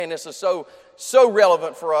And this is so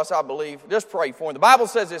relevant for us, I believe. Just pray for him. The Bible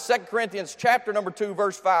says in 2 Corinthians chapter number 2,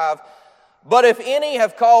 verse 5, "But if any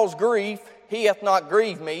have caused grief, he hath not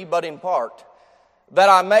grieved me, but in part, that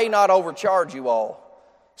I may not overcharge you all.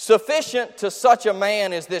 Sufficient to such a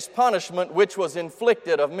man is this punishment which was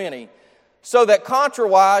inflicted of many, so that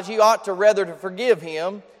contrariwise ye ought to rather to forgive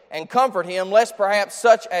him and comfort him, lest perhaps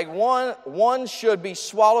such a one should be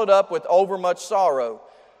swallowed up with overmuch sorrow.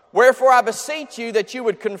 Wherefore I beseech you that you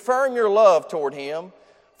would confirm your love toward him.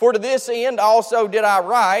 For to this end also did I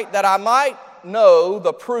write, that I might know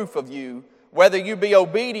the proof of you, whether you be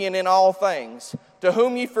obedient in all things. To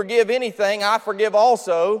whom ye forgive anything, I forgive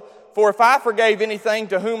also. For if I forgave anything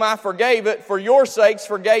to whom I forgave it, for your sakes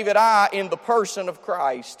forgave it I in the person of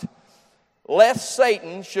Christ. Lest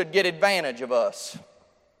Satan should get advantage of us,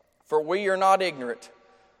 for we are not ignorant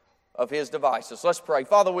of his devices." Let's pray.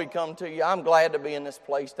 Father, we come to you. I'm glad to be in this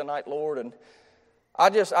place tonight, Lord, and I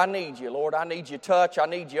need you, Lord. I need your touch. I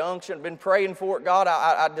need your unction. I've been praying for it, God.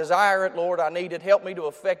 I desire it, Lord. I need it. Help me to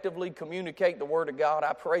effectively communicate the Word of God.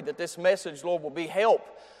 I pray that this message, Lord, will be help,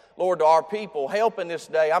 Lord, to our people. Help in this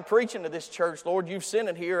day. I'm preaching to this church, Lord. You've sent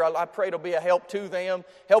it here. I pray it'll be a help to them.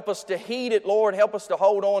 Help us to heed it, Lord. Help us to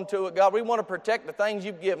hold on to it, God. We want to protect the things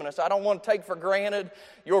you've given us. I don't want to take for granted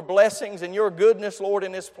your blessings and your goodness, Lord,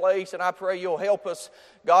 in this place. And I pray you'll help us,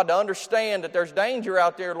 God, to understand that there's danger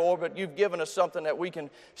out there, Lord, but you've given us something that we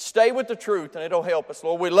can stay with the truth, and it'll help us,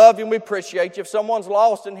 Lord. We love you and we appreciate you. If someone's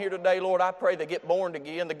lost in here today, Lord, I pray they get born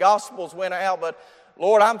again. The gospels went out, but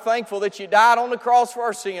Lord, I'm thankful that you died on the cross for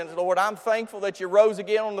our sins, Lord. I'm thankful that you rose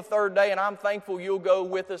again on the third day, and I'm thankful you'll go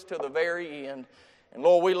with us to the very end. And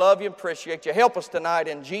Lord, we love you and appreciate you. Help us tonight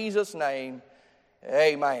in Jesus' name.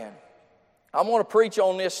 Amen. I'm going to preach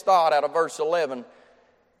on this thought out of verse 11.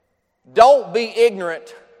 Don't be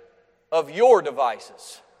ignorant of your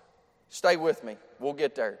devices. Stay with me. We'll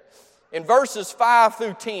get there. In verses 5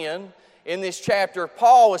 through 10, in this chapter,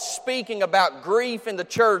 Paul is speaking about grief in the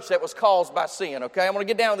church that was caused by sin. Okay, I'm going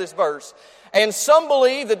to get down to this verse. And some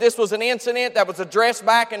believe that this was an incident that was addressed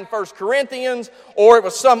back in 1 Corinthians, or it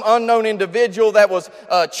was some unknown individual that was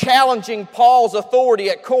challenging Paul's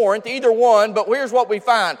authority at Corinth. Either one, but here's what we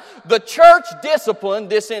find. The church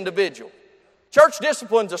disciplined this individual. Church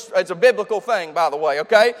discipline is a biblical thing, by the way,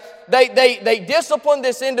 okay? They disciplined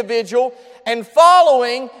this individual, and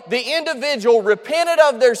following, the individual repented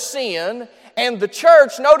of their sin, and the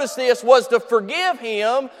church, notice this, was to forgive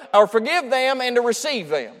him, or forgive them, and to receive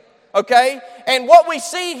them, okay? And what we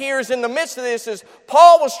see here is in the midst of this is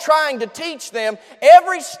Paul was trying to teach them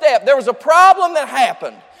every step. There was a problem that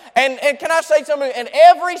happened. And can I say something? In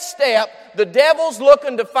every step, the devil's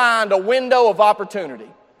looking to find a window of opportunity.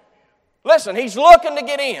 Listen, he's looking to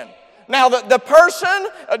get in. Now, the person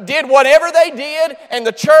did whatever they did, and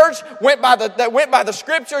the church went by the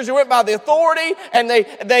scriptures, they went by the authority, and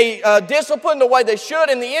they disciplined the way they should.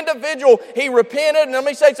 And the individual, he repented. And let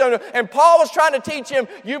me say something. And Paul was trying to teach him,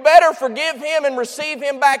 you better forgive him and receive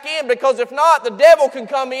him back in, because if not, the devil can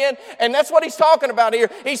come in. And that's what he's talking about here.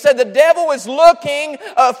 He said the devil is looking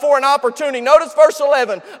for an opportunity. Notice verse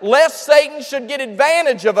 11. Lest Satan should get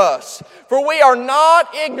advantage of us, for we are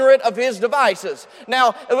not ignorant of his devices.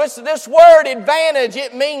 Now, listen, this word advantage,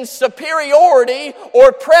 it means superiority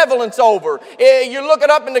or prevalence over. You look it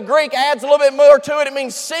up in the Greek, adds a little bit more to it. It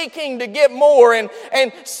means seeking to get more. And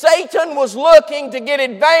Satan was looking to get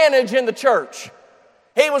advantage in the church.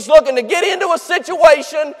 He was looking to get into a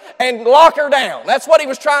situation and lock her down. That's what he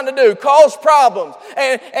was trying to do, cause problems.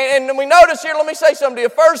 And we notice here, let me say something to you.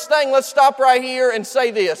 First thing, let's stop right here and say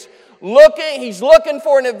this. He's looking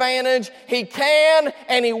for an advantage. He can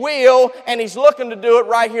and he will, and he's looking to do it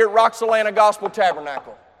right here at Roxalana Gospel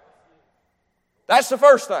Tabernacle. That's the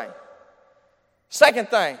first thing. Second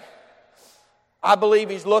thing, I believe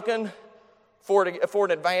he's looking for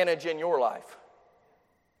an advantage in your life.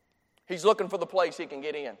 He's looking for the place he can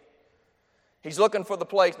get in. He's looking for the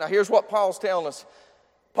place. Now here's what Paul's telling us.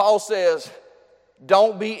 Paul says,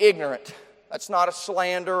 don't be ignorant. That's not a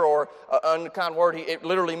slander or an unkind word. It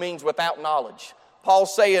literally means without knowledge.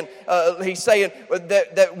 Paul's saying, he's saying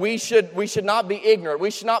that we should not be ignorant.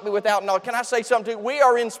 We should not be without knowledge. Can I say something to you? We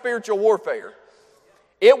are in spiritual warfare.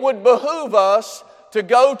 It would behoove us to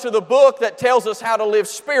go to the book that tells us how to live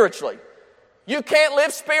spiritually. You can't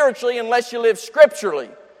live spiritually unless you live scripturally.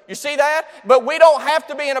 You see that? But we don't have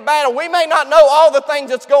to be in a battle. We may not know all the things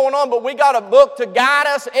that's going on, but we got a book to guide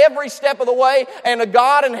us every step of the way, and a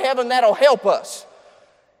God in heaven that'll help us.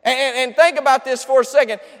 And think about this for a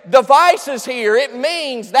second. Devices here, it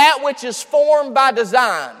means that which is formed by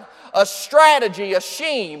design. A strategy, a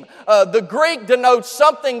scheme. The Greek denotes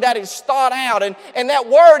something that is thought out. And that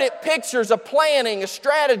word, it pictures a planning, a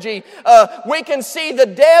strategy. We can see the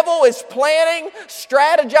devil is planning,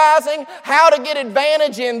 strategizing how to get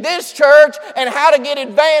advantage in this church and how to get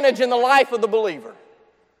advantage in the life of the believer.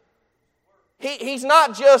 He's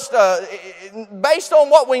not just, based on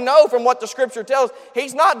what we know from what the Scripture tells,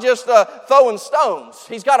 he's not just throwing stones.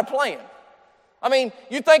 He's got a plan. I mean,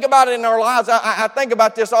 you think about it in our lives. I think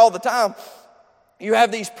about this all the time. You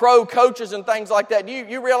have these pro coaches and things like that.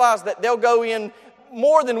 You realize that they'll go in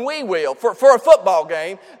more than we will. For a football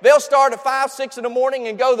game, they'll start at 5, 6 in the morning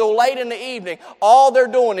and go till late in the evening. All they're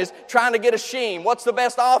doing is trying to get a scheme. What's the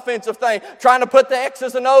best offensive thing? Trying to put the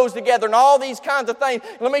X's and O's together and all these kinds of things.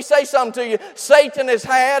 Let me say something to you. Satan has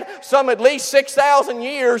had some at least 6,000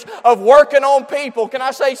 years of working on people. Can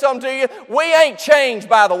I say something to you? We ain't changed,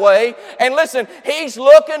 by the way. And listen, he's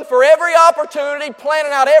looking for every opportunity,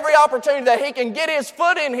 planning out every opportunity that he can get his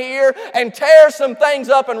foot in here and tear some things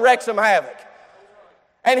up and wreak some havoc.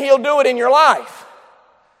 And he'll do it in your life.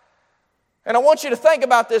 And I want you to think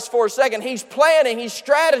about this for a second. He's planning, he's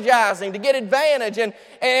strategizing to get advantage. And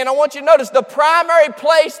I want you to notice the primary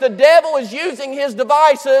place the devil is using his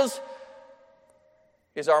devices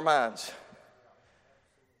is our minds.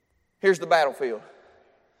 Here's the battlefield.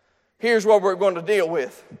 Here's what we're going to deal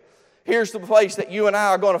with. Here's the place that you and I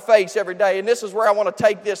are going to face every day. And this is where I want to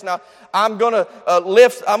take this. Now, I'm going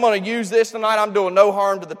to use this tonight. I'm doing no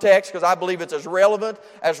harm to the text because I believe it's as relevant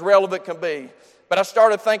can be. But I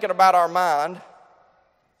started thinking about our mind.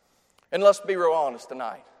 And let's be real honest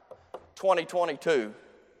tonight. 2022.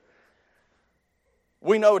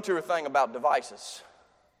 We know a true thing about devices.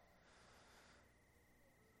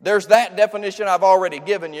 There's that definition I've already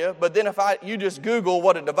given you. But then if you just Google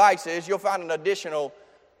what a device is, you'll find an additional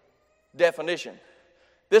definition.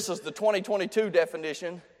 This is the 2022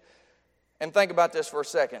 definition. And think about this for a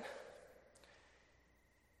second.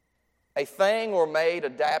 A thing or made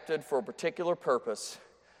adapted for a particular purpose,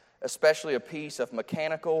 especially a piece of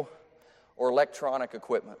mechanical or electronic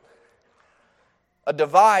equipment. A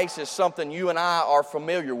device is something you and I are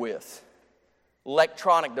familiar with.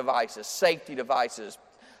 Electronic devices, safety devices.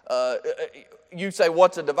 You say,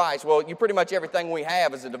 what's a device? Well, pretty much everything we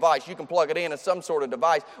have is a device. You can plug it in as some sort of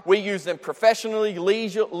device. We use them professionally,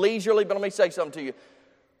 leisurely, but let me say something to you.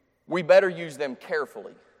 We better use them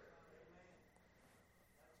carefully.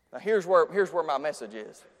 Now, here's where my message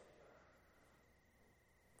is.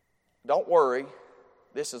 Don't worry,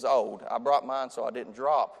 this is old. I brought mine so I didn't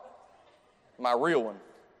drop my real one.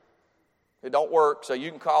 It don't work, so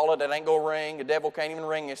you can call it. It ain't going to ring. The devil can't even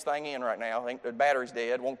ring this thing in right now. I think the battery's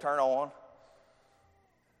dead. Won't turn on.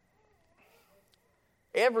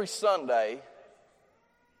 Every Sunday,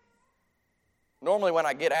 normally when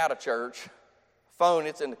I get out of church, phone,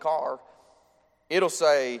 it's in the car, it'll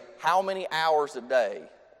say how many hours a day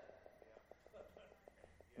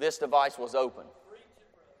this device was open.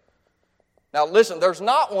 Now listen, there's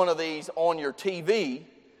not one of these on your TV.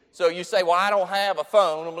 So you say, well, I don't have a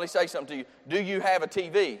phone. Let me say something to you. Do you have a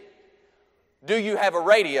TV? Do you have a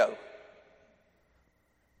radio?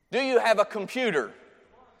 Do you have a computer?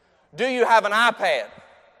 Do you have an iPad?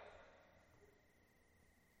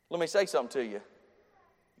 Let me say something to you.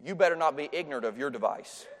 You better not be ignorant of your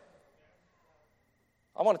device.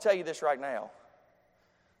 I want to tell you this right now.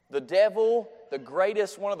 The devil,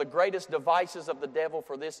 one of the greatest devices of the devil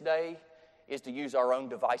for this day is to use our own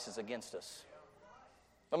devices against us.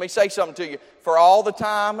 Let me say something to you. For all the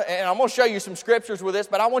time, and I'm going to show you some scriptures with this,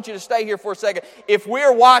 but I want you to stay here for a second. If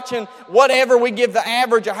we're watching whatever, we give the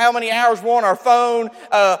average of how many hours we're on our phone,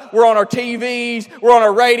 we're on our TVs, we're on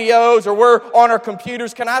our radios, or we're on our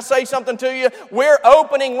computers. Can I say something to you?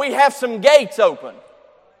 We have some gates open.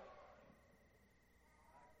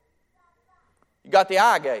 You got the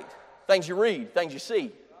eye gate, things you read, things you see.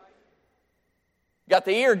 You got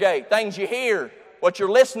the ear gate, things you hear, what you're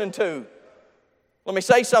listening to. Let me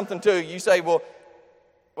say something to you. You say, well,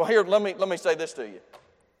 here, let me say this to you.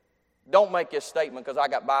 Don't make this statement because I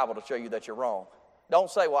got Bible to show you that you're wrong. Don't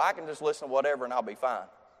say, well, I can just listen to whatever and I'll be fine.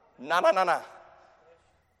 No.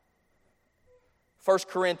 1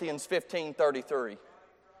 Corinthians 15:33.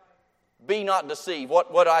 Be not deceived.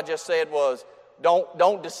 What I just said was,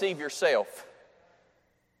 don't deceive yourself.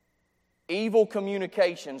 Evil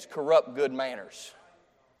communications corrupt good manners.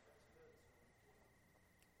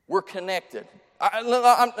 We're connected.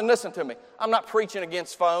 And listen to me. I'm not preaching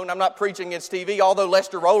against phone. I'm not preaching against TV, although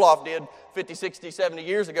Lester Roloff did 50, 60, 70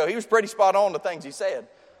 years ago. He was pretty spot on the things he said.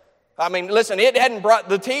 I mean, listen, the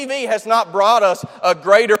TV has not brought us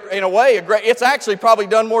it's actually probably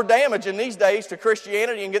done more damage in these days to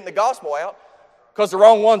Christianity and getting the gospel out. because the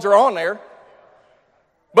wrong ones are on there.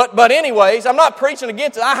 But anyways, I'm not preaching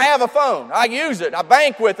against it. I have a phone. I use it. I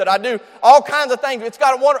bank with it. I do all kinds of things. It's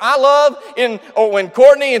got a wonder. I love when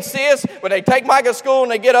Courtney and Sis, when they take Micah to school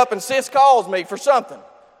and they get up and Sis calls me for something.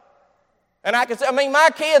 And I can say, my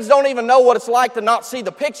kids don't even know what it's like to not see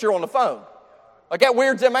the picture on the phone. Like that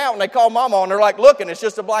weirds them out when they call Mama and they're like looking, it's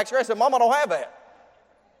just a black screen. I said, Mama, I don't have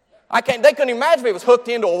that. They couldn't imagine if it was hooked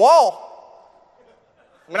into a wall.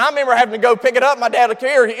 I remember having to go pick it up. My dad would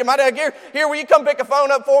here, will you come pick a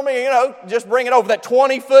phone up for me? Just bring it over, that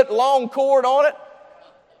 20-foot long cord on it.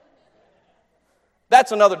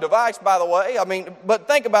 That's another device, by the way. But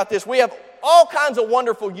think about this. We have all kinds of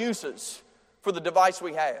wonderful uses for the device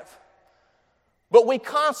we have. But we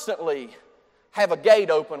constantly have a gate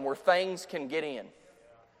open where things can get in.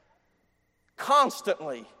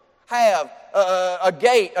 Constantly have a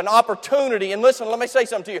gate, an opportunity. And listen, let me say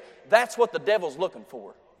something to you. That's what the devil's looking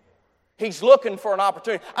for. He's looking for an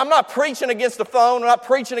opportunity. I'm not preaching against the phone. I'm not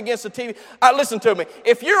preaching against the TV. Listen to me.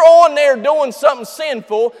 If you're on there doing something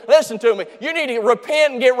sinful, listen to me. You need to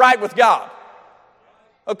repent and get right with God.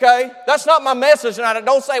 Okay? That's not my message tonight.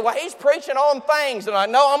 Don't say, well, he's preaching on things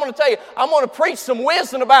tonight. No, I'm going to tell you, I'm going to preach some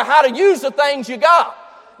wisdom about how to use the things you got.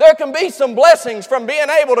 There can be some blessings from being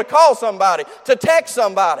able to call somebody, to text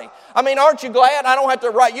somebody. Aren't you glad you don't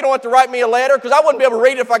have to write me a letter, because I wouldn't be able to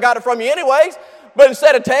read it if I got it from you anyways, but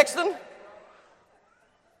instead of texting.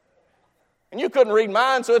 And you couldn't read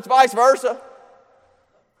mine, so it's vice versa.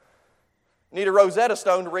 You need a Rosetta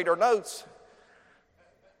Stone to read our notes.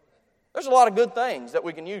 There's a lot of good things that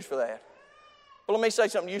we can use for that. But let me say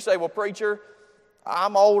something. You say, well, preacher,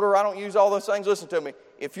 I'm older, I don't use all those things. Listen to me.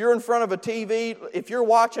 If you're in front of a TV, if you're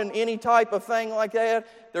watching any type of thing like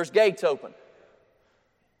that, there's gates open.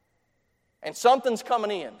 And something's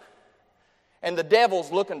coming in. And the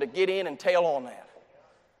devil's looking to get in and tail on that.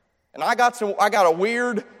 And I got a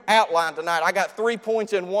weird outline tonight. I got 3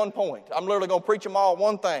 points in 1 point. I'm literally going to preach them all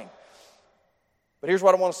one thing. But here's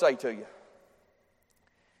what I want to say to you.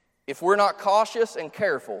 If we're not cautious and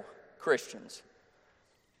careful Christians,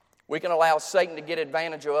 we can allow Satan to get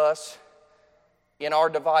advantage of us in our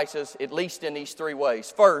devices, at least in these 3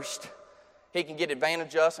 ways. First, he can get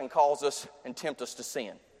advantage of us and cause us and tempt us to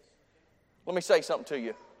sin. Let me say something to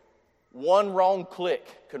you. One wrong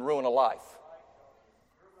click can ruin a life.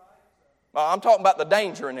 I'm talking about the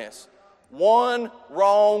danger in this. One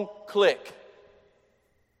wrong click.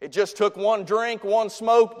 It just took one drink, one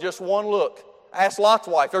smoke, just one look. Ask Lot's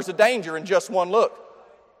wife. There's a danger in just one look.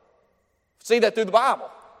 See that through the Bible.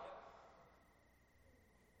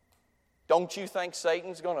 Don't you think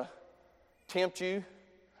Satan's going to tempt you?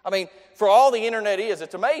 For all the internet is,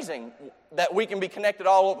 it's amazing that we can be connected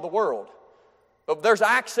all over the world. But there's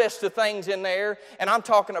access to things in there, and I'm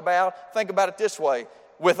talking about, think about it this way.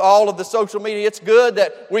 With all of the social media, it's good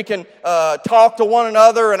that we can talk to one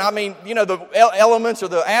another. And the elements or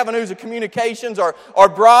the avenues of communications are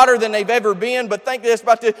broader than they've ever been. But think this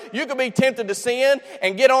about this. You could be tempted to sin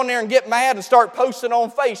and get on there and get mad and start posting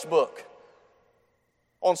on Facebook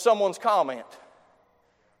on someone's comment.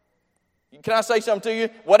 Can I say something to you?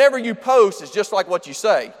 Whatever you post is just like what you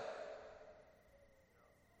say.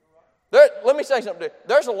 Let me say something to you.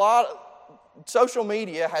 There's a lot of social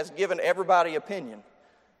media has given everybody opinion.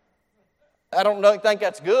 I don't think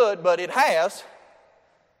that's good, but it has.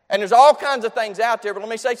 And there's all kinds of things out there. But let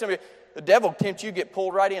me say something. The devil tempts you to get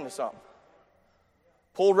pulled right into something.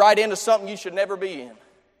 Pulled right into something you should never be in.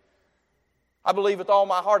 I believe with all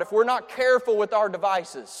my heart, if we're not careful with our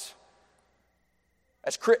devices,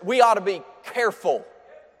 we ought to be careful.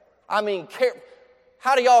 How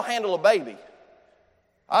do y'all handle a baby?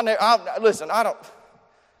 I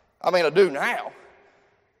do now.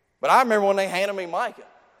 But I remember when they handed me Micah.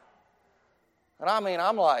 And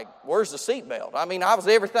I'm like, where's the seatbelt? I was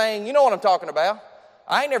everything, you know what I'm talking about.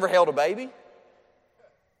 I ain't never held a baby.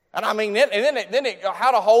 And then how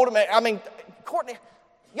to hold him. Courtney,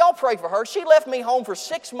 y'all pray for her. She left me home for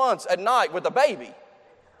 6 months at night with a baby.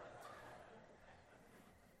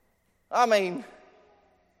 I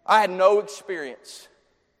had no experience.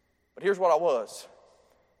 But here's what I was.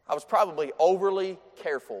 I was probably overly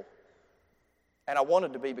careful. And I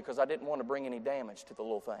wanted to be because I didn't want to bring any damage to the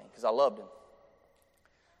little thing because I loved him.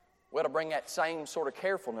 We ought to bring that same sort of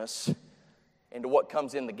carefulness into what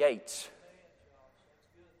comes in the gates.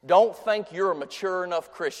 Don't think you're a mature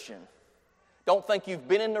enough Christian. Don't think you've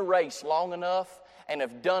been in the race long enough and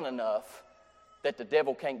have done enough that the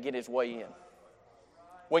devil can't get his way in.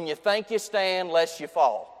 When you think you stand, lest you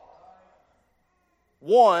fall.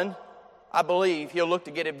 One, I believe he'll look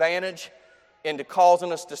to get advantage into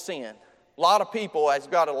causing us to sin. A lot of people has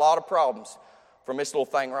got a lot of problems from this little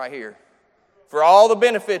thing right here. For all the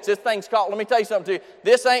benefits, this thing's called, let me tell you something to you.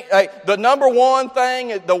 This ain't, the number one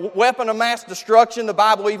thing, the weapon of mass destruction, the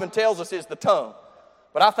Bible even tells us, is the tongue.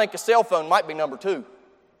 But I think a cell phone might be number 2.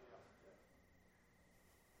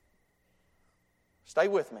 Stay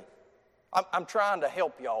with me. I'm trying to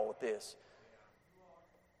help y'all with this.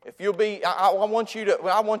 If you'll be, I want you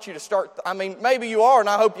to start, maybe you are, and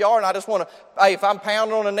I hope you are, and I just want to, if I'm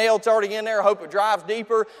pounding on a nail, it's already in there, I hope it drives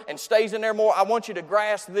deeper and stays in there more. I want you to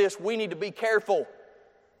grasp this. We need to be careful.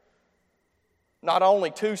 Not only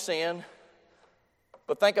to sin,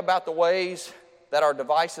 but think about the ways that our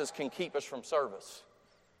devices can keep us from service.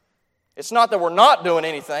 It's not that we're not doing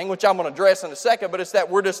anything, which I'm going to address in a second, but it's that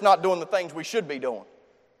we're just not doing the things we should be doing.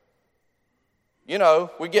 You know,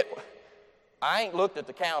 I ain't looked at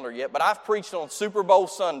the calendar yet, but I've preached on Super Bowl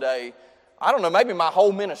Sunday, I don't know, maybe my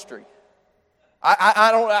whole ministry.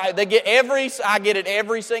 I get it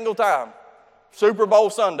every single time. Super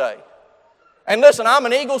Bowl Sunday. And listen, I'm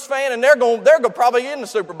an Eagles fan, and they're going probably in the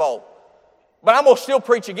Super Bowl. But I'm going to still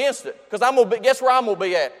preach against it, because guess where I'm going to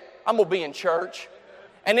be at? I'm going to be in church.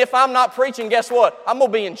 And if I'm not preaching, guess what? I'm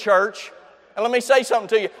going to be in church. And let me say something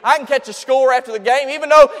to you. I can catch a score after the game. Even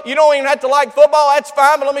though you don't even have to like football, that's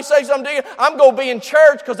fine. But let me say something to you. I'm going to be in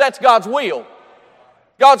church because that's God's will.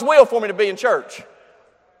 God's will for me to be in church.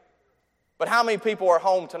 But how many people are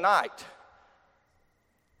home tonight?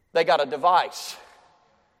 They got a device,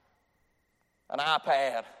 an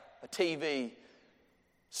iPad, a TV,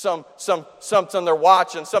 something they're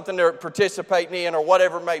watching, something they're participating in, or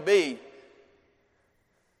whatever it may be.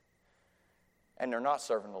 And they're not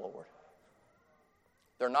serving the Lord.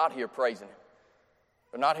 They're not here praising Him.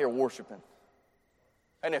 They're not here worshiping.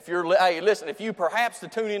 And if you perhaps to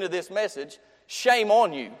tune into this message, shame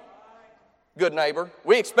on you, good neighbor.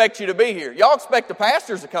 We expect you to be here. Y'all expect the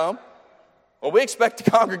pastors to come. Well, we expect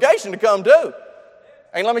the congregation to come too.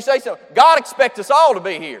 And let me say something. God expects us all to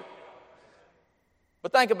be here.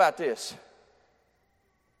 But think about this.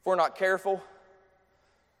 If we're not careful,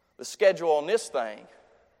 the schedule on this thing,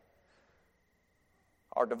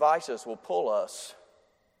 our devices will pull us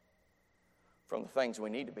from the things we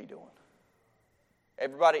need to be doing.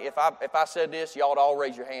 Everybody, if I said this, y'all would all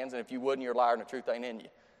raise your hands, and if you wouldn't, you're a liar and the truth ain't in you.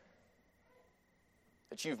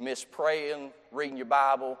 That you've missed praying, reading your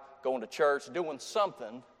Bible, going to church, doing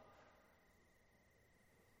something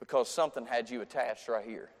because something had you attached right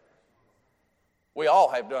here. We all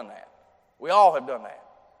have done that. We all have done that.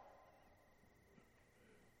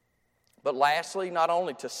 But lastly, not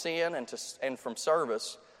only to sin and from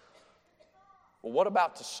service, well, what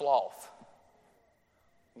about to sloth?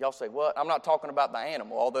 Y'all say, what? I'm not talking about the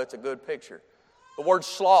animal, although it's a good picture. The word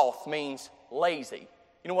sloth means lazy.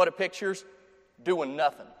 You know what it pictures? Doing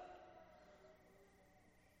nothing.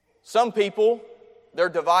 Some people, their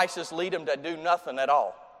devices lead them to do nothing at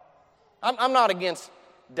all. I'm not against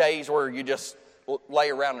days where you just lay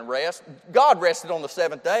around and rest. God rested on the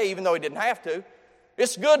 7th day, even though He didn't have to.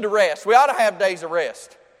 It's good to rest. We ought to have days of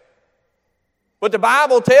rest. But the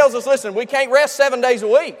Bible tells us, listen, we can't rest 7 days a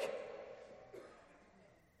week.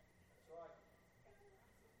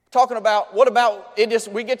 Talking about, what about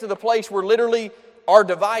we get to the place where literally our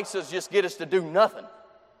devices just get us to do nothing.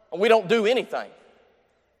 And we don't do anything.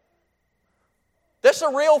 That's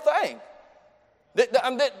a real thing.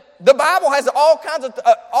 The Bible has all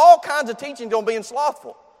kinds of teachings on being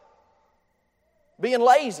slothful. Being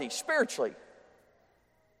lazy spiritually.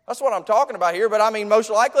 That's what I'm talking about here. But most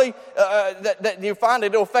likely that you find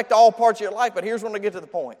it'll affect all parts of your life. But here's when I get to the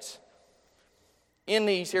points. In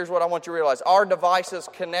these, here's what I want you to realize. Our devices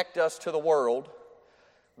connect us to the world.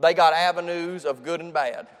 They got avenues of good and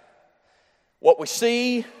bad. What we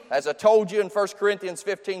see, as I told you in 1 Corinthians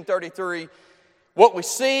 15:33, what we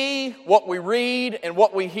see, what we read, and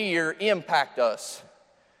what we hear impact us.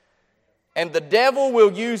 And the devil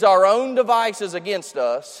will use our own devices against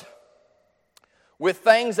us with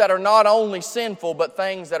things that are not only sinful, but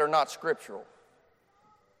things that are not scriptural.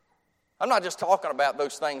 I'm not just talking about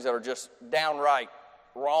those things that are just downright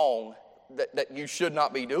wrong that you should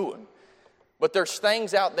not be doing. But there's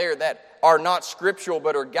things out there that are not scriptural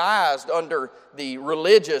but are guised under the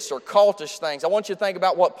religious or cultish things. I want you to think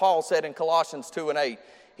about what Paul said in Colossians 2:8.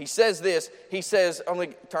 He says this,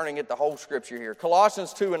 I'm turning it the whole scripture here.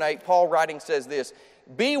 Colossians 2:8, Paul writing says this,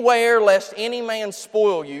 beware lest any man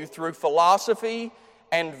spoil you through philosophy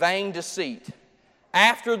and vain deceit,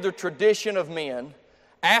 after the tradition of men,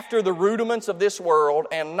 after the rudiments of this world,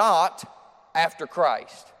 and not after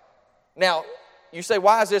Christ. Now, you say,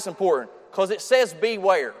 why is this important? Because it says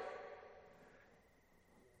beware.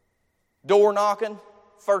 Door knocking,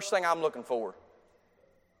 first thing I'm looking for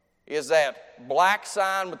is that black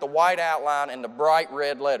sign with the white outline and the bright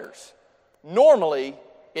red letters. Normally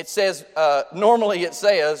it says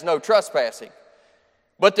no trespassing.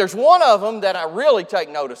 But there's one of them that I really take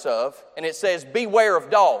notice of, and it says beware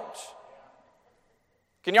of dogs.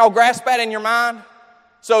 Can y'all grasp that in your mind?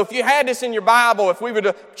 So if you had this in your Bible, if we were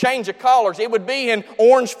to change the colors, it would be in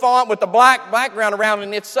orange font with the black background around it,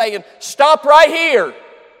 and it's saying, stop right here.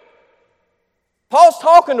 Paul's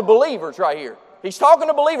talking to believers right here. He's talking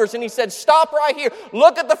to believers, and he said, stop right here.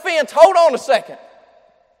 Look at the fence. Hold on a second.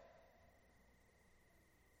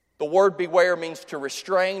 The word beware means to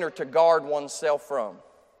restrain or to guard oneself from.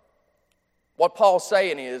 What Paul's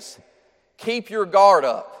saying is, keep your guard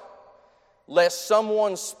up, lest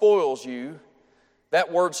someone spoils you.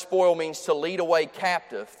 That word spoil means to lead away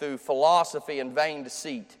captive through philosophy and vain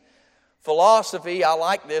deceit. Philosophy, I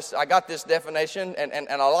like this. I got this definition, and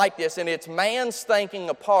I like this, and it's man's thinking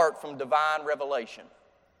apart from divine revelation.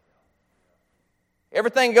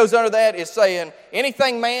 Everything goes under that is saying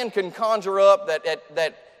anything man can conjure up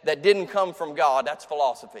that didn't come from God, that's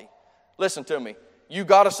philosophy. Listen to me. You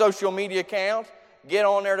got a social media account, get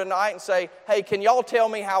on there tonight and say, hey, can y'all tell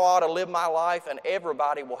me how I ought to live my life? And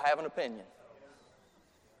everybody will have an opinion.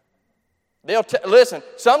 Listen,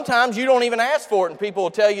 sometimes you don't even ask for it and people will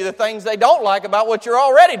tell you the things they don't like about what you're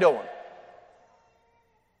already doing.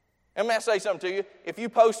 And let me say something to you. If you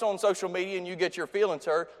post on social media and you get your feelings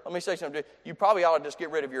hurt, let me say something to you. You probably ought to just get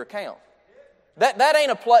rid of your account. That ain't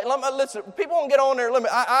a play. Listen, people won't get on there.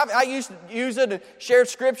 I used to use it and share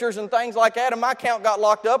scriptures and things like that, and my account got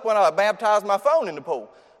locked up when I baptized my phone in the pool.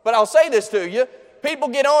 But I'll say this to you. People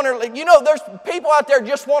get on there. You know, there's people out there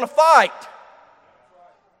just want to fight.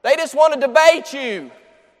 They just want to debate you.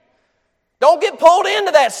 Don't get pulled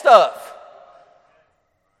into that stuff.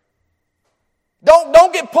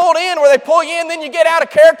 Don't get pulled in where they pull you in, then you get out of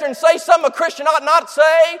character and say something a Christian ought not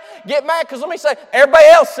say. Get mad, because let me say, everybody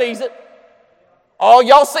else sees it. Oh,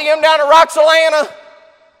 y'all see them down at Roxalana?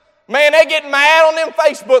 Man, they get mad on them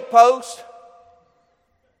Facebook posts.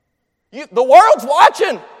 The world's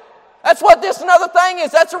watching. That's what this another thing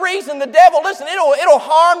is. That's the reason the devil, listen, it'll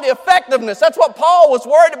harm the effectiveness. That's what Paul was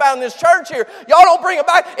worried about in this church here. Y'all don't bring it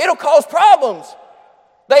back, it'll cause problems.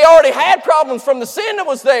 They already had problems from the sin that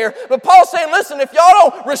was there. But Paul's saying, listen, if y'all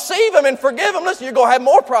don't receive them and forgive them, listen, you're going to have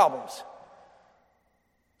more problems.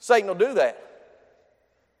 Satan will do that.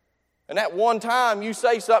 And that one time you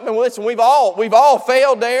say something, and listen, we've all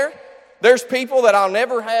failed there. There's people that I'll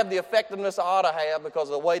never have the effectiveness I ought to have because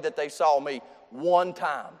of the way that they saw me one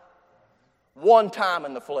time. One time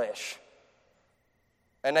in the flesh.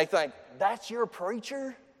 And they think, that's your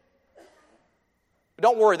preacher?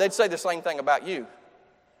 Don't worry, they'd say the same thing about you.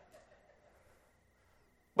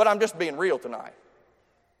 But I'm just being real tonight.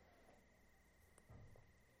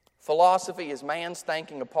 Philosophy is man's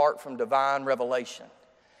thinking apart from divine revelation.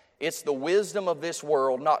 It's the wisdom of this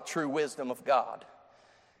world, not true wisdom of God.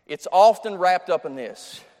 It's often wrapped up in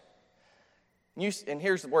this. And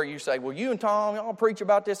here's where you say, well, you and Tom, y'all preach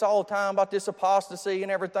about this all the time, about this apostasy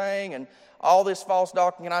and everything, and all this false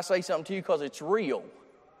doctrine. Can I say something to you? Because it's real.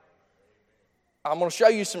 I'm going to show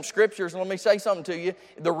you some scriptures, and let me say something to you.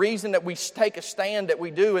 The reason that we take a stand that we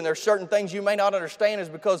do, and there's certain things you may not understand, is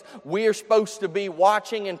because we're supposed to be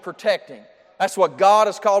watching and protecting. That's what God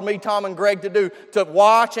has called me, Tom, and Greg to do, to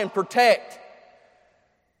watch and protect.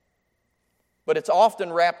 But it's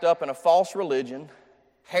often wrapped up in a false religion,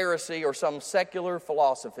 heresy, or some secular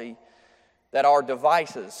philosophy that our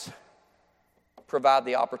devices provide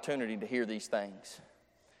the opportunity to hear these things.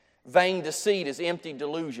 Vain deceit is empty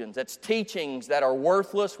delusions. That's teachings that are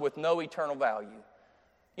worthless with no eternal value.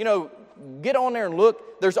 You know, get on there and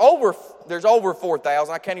look. There's over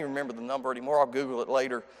 4,000. I can't even remember the number anymore. I'll Google it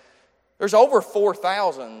later. There's over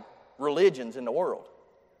 4,000 religions in the world.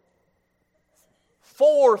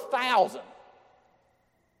 4,000.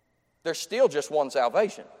 There's still just one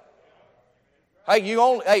salvation.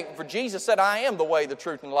 For Jesus said, I am the way, the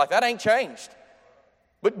truth, and the life. That ain't changed.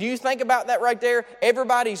 But do you think about that right there?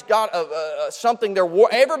 Everybody's got something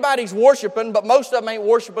everybody's worshiping, but most of them ain't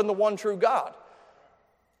worshiping the one true God.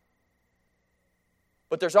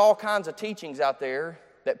 But there's all kinds of teachings out there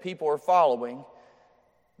that people are following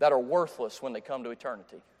that are worthless when they come to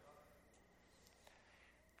eternity.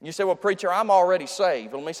 You say, well, preacher, I'm already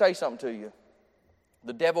saved. Well, let me say something to you.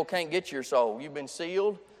 The devil can't get your soul. You've been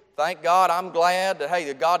sealed. Thank God. I'm glad that, hey,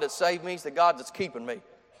 the God that saved me is the God that's keeping me.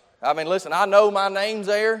 I mean, listen, I know my name's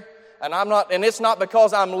there. And it's not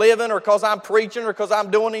because I'm living or because I'm preaching or because I'm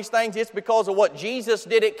doing these things. It's because of what Jesus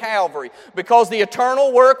did at Calvary. Because the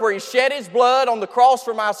eternal work where He shed His blood on the cross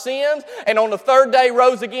for my sins and on the third day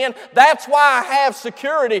rose again. That's why I have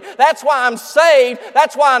security. That's why I'm saved.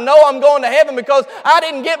 That's why I know I'm going to heaven, because I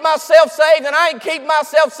didn't get myself saved and I didn't keep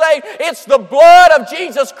myself saved. It's the blood of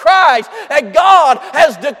Jesus Christ that God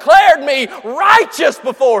has declared me righteous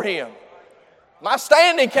before Him. My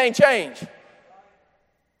standing can't change.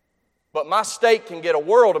 But my state can get a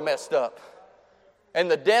world of messed up.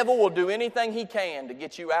 And the devil will do anything he can to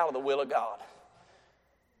get you out of the will of God.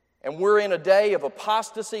 And we're in a day of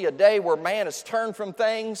apostasy, a day where man has turned from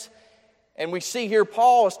things. And we see here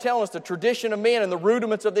Paul is telling us the tradition of men and the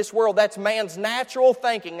rudiments of this world. That's man's natural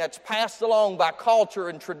thinking that's passed along by culture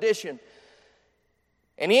and tradition.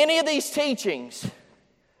 And any of these teachings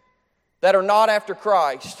that are not after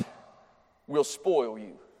Christ will spoil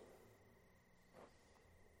you.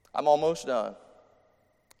 I'm almost done.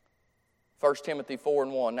 1 Timothy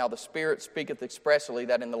 4:1. Now the Spirit speaketh expressly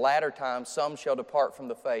that in the latter times some shall depart from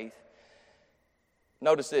the faith.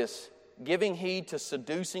 Notice this. Giving heed to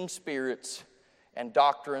seducing spirits and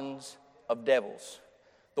doctrines of devils.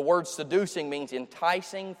 The word seducing means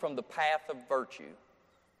enticing from the path of virtue.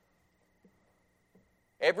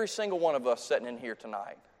 Every single one of us sitting in here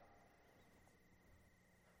tonight,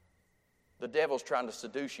 the devil's trying to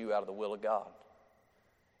seduce you out of the will of God.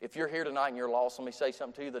 If you're here tonight and you're lost, let me say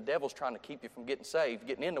something to you. The devil's trying to keep you from getting saved,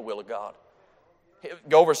 getting in the will of God.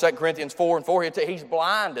 Go over 2 Corinthians 4:4. He's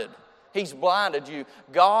blinded. He's blinded you.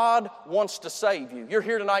 God wants to save you. You're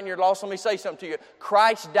here tonight and you're lost. Let me say something to you.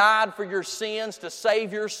 Christ died for your sins to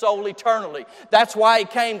save your soul eternally. That's why He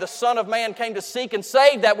came. The Son of Man came to seek and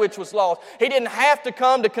save that which was lost. He didn't have to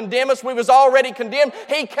come to condemn us. We was already condemned.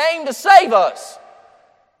 He came to save us.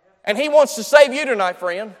 And He wants to save you tonight,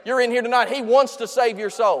 friend. You're in here tonight. He wants to save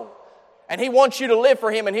your soul. And He wants you to live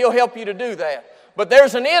for Him, and He'll help you to do that. But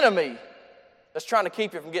there's an enemy that's trying to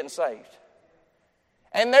keep you from getting saved.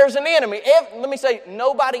 And there's an enemy. Let me say,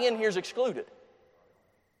 nobody in here is excluded.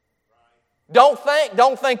 Don't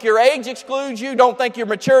think your age excludes you. Don't think your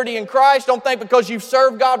maturity in Christ. Don't think because you've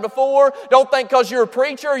served God before. Don't think because you're a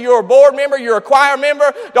preacher, you're a board member, you're a choir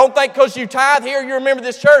member. Don't think because you tithe here, you're a member of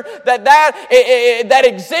this church, that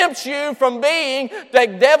exempts you from being the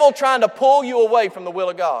devil trying to pull you away from the will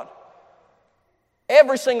of God.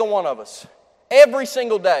 Every single one of us, every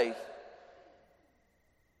single day,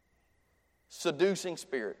 seducing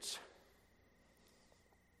spirits.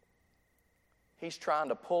 He's trying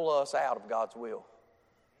to pull us out of God's will.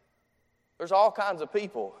 There's all kinds of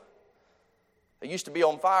people that used to be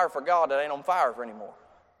on fire for God that ain't on fire for anymore.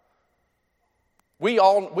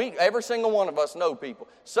 Every single one of us know people.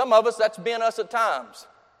 Some of us, that's been us at times.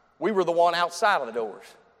 We were the one outside of the doors.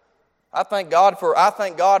 I thank God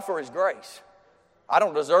for His grace. I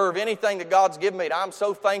don't deserve anything that God's given me. I'm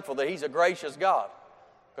so thankful that He's a gracious God.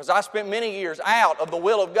 Because I spent many years out of the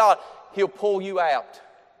will of God. He'll pull you out.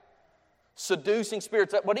 Seducing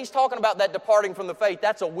spirits. What he's talking about, that departing from the faith,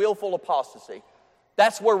 that's a willful apostasy.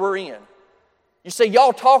 That's where we're in. You see,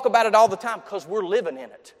 y'all talk about it all the time because we're living in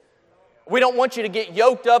it. We don't want you to get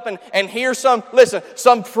yoked up and hear some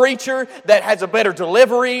preacher that has a better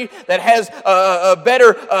delivery, that has a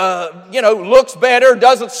better, looks better,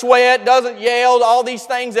 doesn't sweat, doesn't yell, all these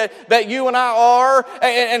things that you and I are.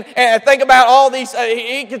 And think about all these,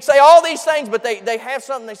 he could say all these things, but they have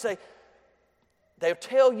something they say. They'll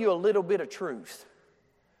tell you a little bit of truth.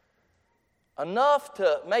 Enough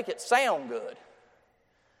to make it sound good.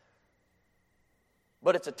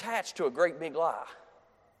 But it's attached to a great big lie.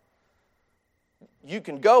 You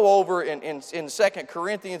can go over in 2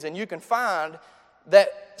 Corinthians and you can find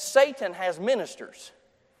that Satan has ministers.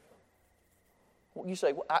 You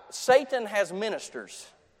say, Satan has ministers.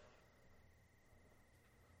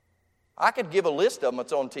 I could give a list of them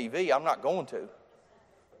that's on TV. I'm not going to.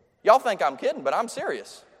 Y'all think I'm kidding, but I'm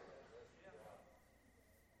serious.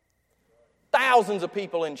 Thousands of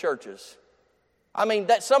people in churches. I mean,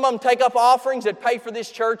 that some of them take up offerings that pay for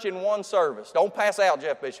this church in one service. Don't pass out,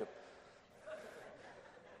 Jeff Bishop.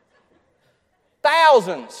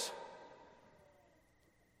 Thousands.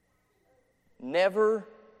 Never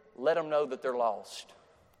let them know that they're lost.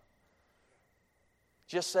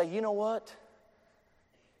 Just say, you know what?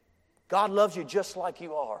 God loves you just like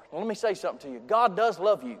you are. Well, let me say something to you. God does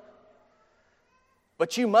love you.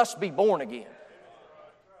 But you must be born again.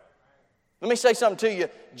 Let me say something to you.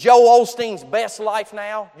 Joel Osteen's best life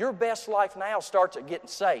now, your best life now starts at getting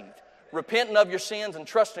saved. Repenting of your sins and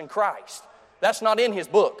trusting Christ. That's not in his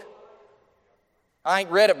book. I ain't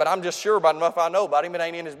read it, but I'm just sure about enough I know about him. It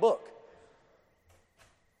ain't in his book.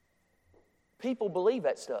 People believe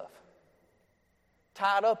that stuff.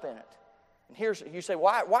 tied up in it. And you say,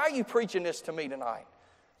 why are you preaching this to me tonight?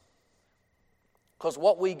 Because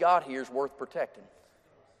what we got here is worth protecting.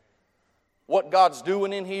 What God's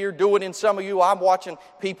doing in here, doing in some of you. I'm watching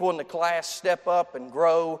people in the class step up and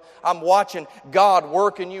grow. I'm watching God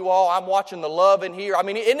work in you all. I'm watching the love in here. I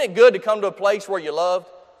mean, isn't it good to come to a place where you're loved?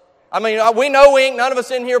 I mean, we know none of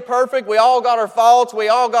us in here perfect. We all got our faults. We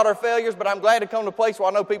all got our failures. But I'm glad to come to a place where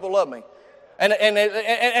I know people love me. And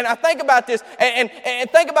I think about this, and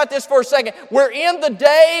think about this for a second. We're in the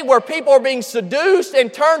day where people are being seduced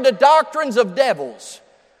and turned to doctrines of devils.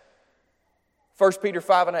 1 Peter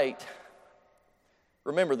 5:8.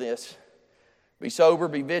 Remember this. Be sober,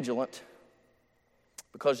 be vigilant,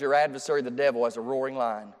 because your adversary the devil, as a roaring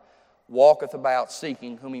lion, walketh about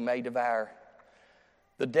seeking whom he may devour.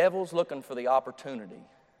 The devil's looking for the opportunity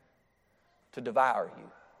to devour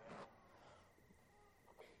you.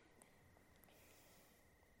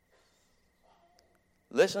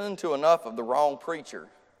 Listening to enough of the wrong preacher.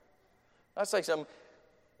 I say something.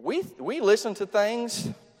 We listen to things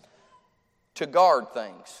to guard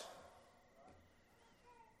things.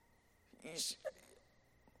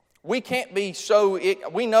 We can't be so...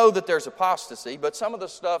 we know that there's apostasy, but some of the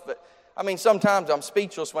stuff that... I mean, sometimes I'm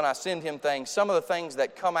speechless when I send him things. Some of the things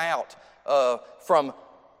that come out from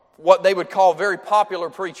what they would call very popular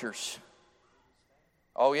preachers.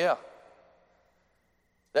 Oh, yeah.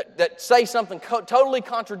 That say something totally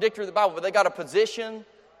contradictory to the Bible, but they got a position.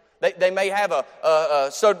 They may have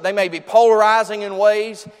so they may be polarizing in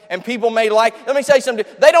ways, and people may like... Let me say something.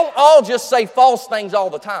 They don't all just say false things all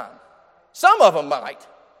the time. Some of them might.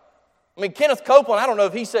 I mean, Kenneth Copeland, I don't know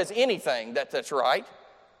if he says anything that's right.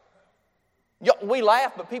 We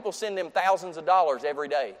laugh, but people send him thousands of dollars every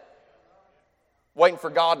day, waiting for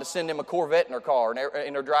God to send him a Corvette in their car,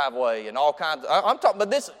 in their driveway, and all kinds of... I'm talking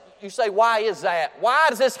about this. You say, why is that? Why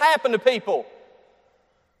does this happen to people?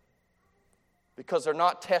 Because they're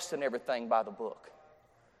not testing everything by the book.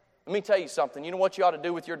 Let me tell you something. You know what you ought to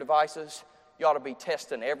do with your devices? You ought to be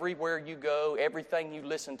testing everywhere you go, everything you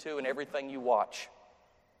listen to, and everything you watch.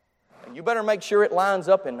 And you better make sure it lines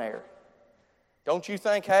up in there. Don't you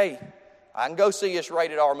think, hey, I can go see this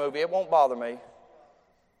rated R movie. It won't bother me.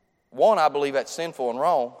 One, I believe that's sinful and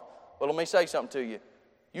wrong. But let me say something to you.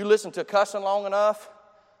 You listen to cussing long enough,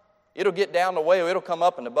 it'll get down the well. It'll come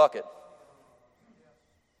up in the bucket.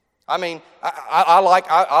 I mean, I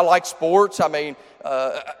like sports. I mean,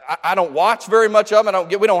 I don't watch very much of them.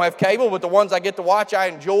 We don't have cable, but the ones I get to watch, I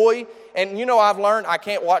enjoy. And you know, I've learned I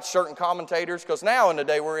can't watch certain commentators because now in the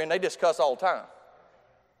day we're in, they just cuss all the time.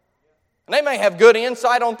 And they may have good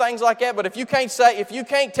insight on things like that, but if you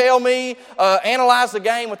can't tell me, analyze the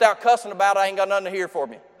game without cussing about it, I ain't got nothing to hear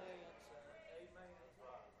from you.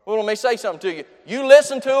 Well, let me say something to you. You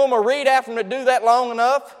listen to them or read after them to do that long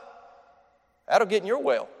enough, that'll get in your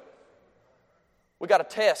well. We got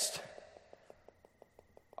to test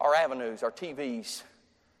our avenues, our TVs.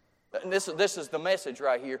 And this is the message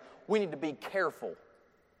right here. We need to be careful.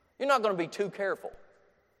 You're not going to be too careful.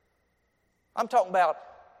 I'm talking about,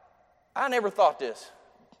 I never thought this.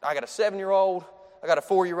 I got a 7-year-old, I got a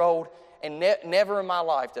 4-year-old, and never in my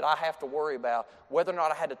life did I have to worry about whether or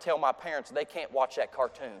not I had to tell my parents they can't watch that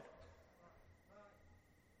cartoon.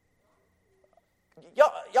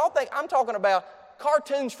 Y'all think I'm talking about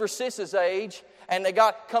cartoons for Sis's age, and they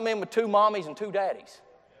come in with 2 mommies and 2 daddies.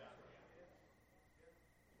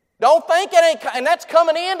 Don't think it ain't, and that's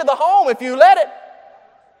coming into the home if you let it.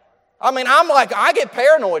 I mean, I get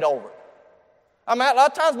paranoid over it. I mean, a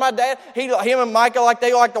lot of times my dad, him and Micah,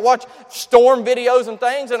 they like to watch storm videos and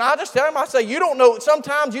things, and I just tell him, I say,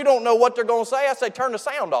 sometimes you don't know what they're going to say. I say, turn the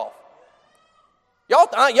sound off.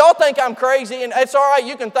 Y'all think I'm crazy, and it's all right,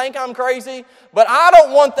 you can think I'm crazy, but I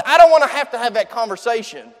don't want to have that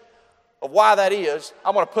conversation of why that is.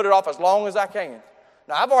 I want to put it off as long as I can.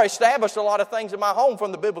 Now, I've already established a lot of things in my home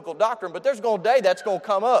from the biblical doctrine, but there's going to be a day that's going to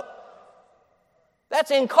come up. That's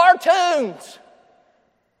in cartoons.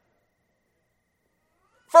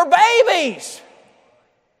 For babies.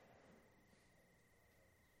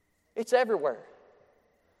 It's everywhere.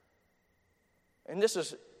 And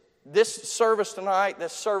this service tonight,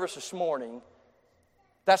 this service this morning,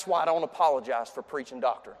 that's why I don't apologize for preaching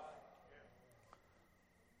doctrine.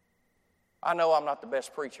 I know I'm not the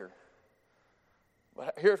best preacher,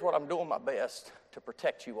 but here's what I'm doing my best to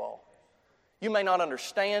protect you all. You may not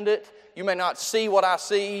understand it. You may not see what I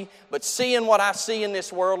see, but seeing what I see in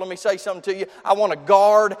this world, let me say something to you. I want to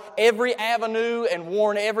guard every avenue and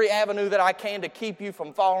warn every avenue that I can to keep you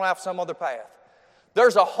from falling off some other path.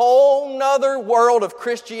 There's a whole nother world of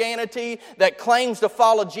Christianity that claims to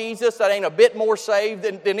follow Jesus that ain't a bit more saved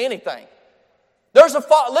than anything.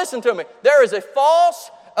 Listen to me. There is a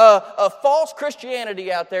false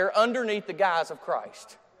Christianity out there underneath the guise of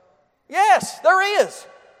Christ. Yes, there is.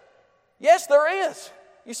 Yes, there is.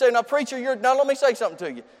 You say, now preacher, now let me say something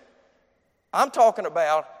to you. I'm talking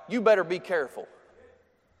about you better be careful.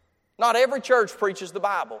 Not every church preaches the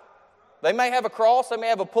Bible. They may have a cross, they may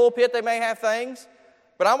have a pulpit, they may have things.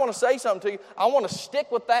 But I want to say something to you. I want to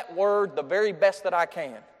stick with that word the very best that I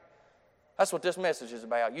can. That's what this message is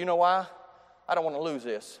about. You know why? I don't want to lose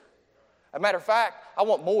this. As a matter of fact, I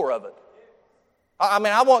want more of it.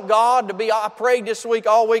 I want God to be, I prayed this week,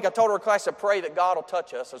 all week. I told our class to pray that God will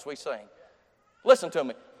touch us as we sing. Listen to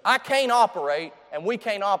me. I can't operate, and we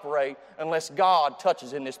can't operate unless God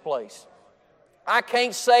touches in this place. I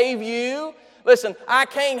can't save you. Listen, I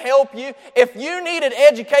can't help you. If you needed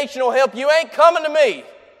educational help, you ain't coming to me.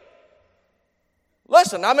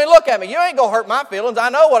 Listen, look at me. You ain't going to hurt my feelings. I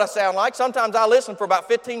know what I sound like. Sometimes I listen for about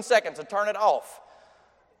 15 seconds and turn it off.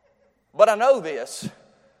 But I know this.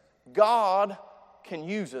 God can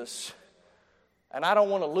use us, and I don't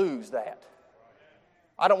want to lose that.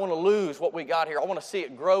 I don't want to lose what we got here. I want to see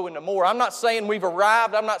it grow into more. I'm not saying we've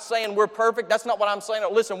arrived. I'm not saying we're perfect. That's not what I'm saying.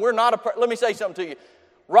 Listen, we're not let me say something to you.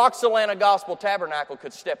 Roxalana Gospel Tabernacle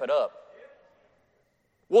could step it up.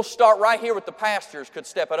 We'll start right here with the pastors could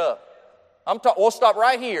step it up. We'll stop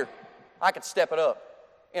right here. I could step it up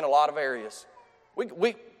in a lot of areas. But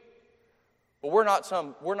we're not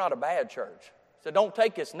a bad church. So don't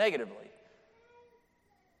take this negatively.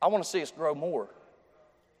 I want to see us grow more.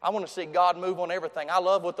 I want to see God move on everything. I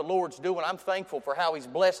love what the Lord's doing. I'm thankful for how He's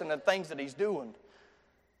blessing the things that He's doing.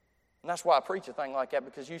 And that's why I preach a thing like that,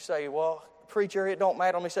 because you say, well, preacher, it don't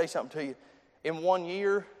matter. Let me say something to you. In 1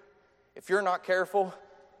 year, if you're not careful,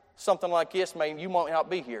 something like this, you might not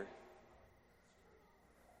be here.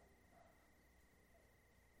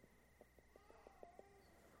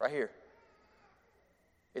 Right here.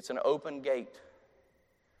 It's an open gate.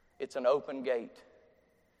 It's an open gate.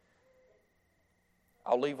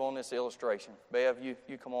 I'll leave on this illustration. Bev, you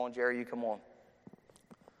come on. Jerry, you come on.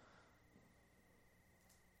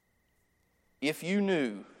 If you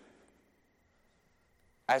knew,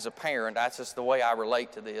 as a parent, that's just the way I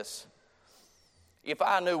relate to this. If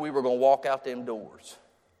I knew we were going to walk out them doors,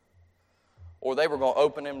 or they were going to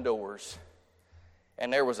open them doors,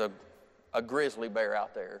 and there was a grizzly bear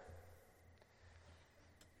out there,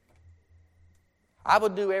 I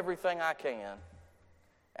would do everything I can.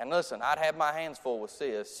 And listen, I'd have my hands full with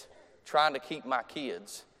this, trying to keep my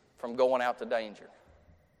kids from going out to danger.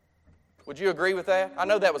 Would you agree with that? I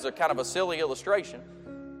know that was a kind of a silly illustration.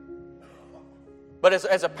 But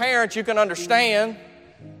as a parent, you can understand.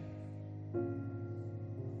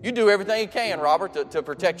 You do everything you can, Robert, to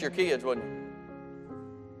protect your kids, wouldn't you?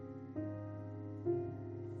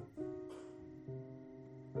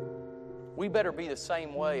 We better be the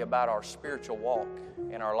same way about our spiritual walk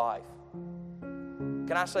in our life.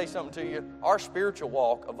 Can I say something to you? Our spiritual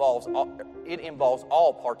walk involves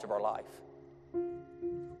all parts of our life.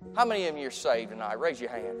 How many of you are saved tonight? Raise your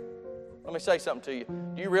hand. Let me say something to you.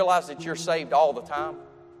 Do you realize that you're saved all the time?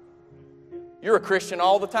 You're a Christian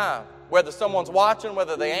all the time. Whether someone's watching,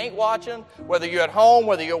 whether they ain't watching, whether you're at home,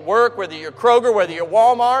 whether you're at work, whether you're at Kroger, whether you're at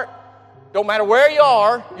Walmart, don't matter where you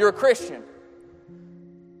are, you're a Christian.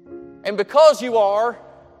 And because you are,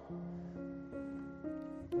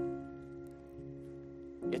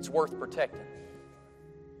 it's worth protecting.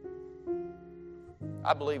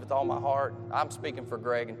 I believe with all my heart, I'm speaking for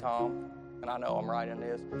Greg and Tom, and I know I'm right in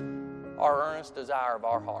this. Our earnest desire of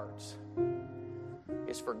our hearts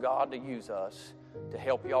is for God to use us to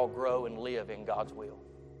help y'all grow and live in God's will.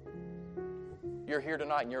 You're here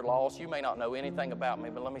tonight and you're lost. You may not know anything about me,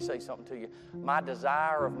 but let me say something to you. My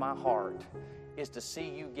desire of my heart is to see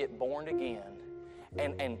you get born again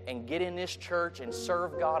and get in this church and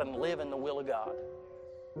serve God and live in the will of God.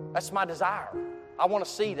 That's my desire. I want to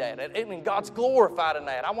see that. And God's glorified in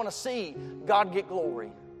that. I want to see God get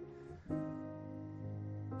glory.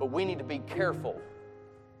 But we need to be careful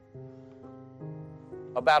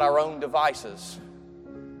about our own devices,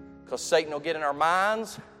 because Satan will get in our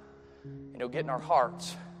minds and he'll get in our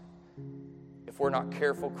hearts if we're not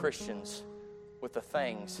careful Christians with the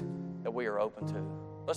things that we are open to.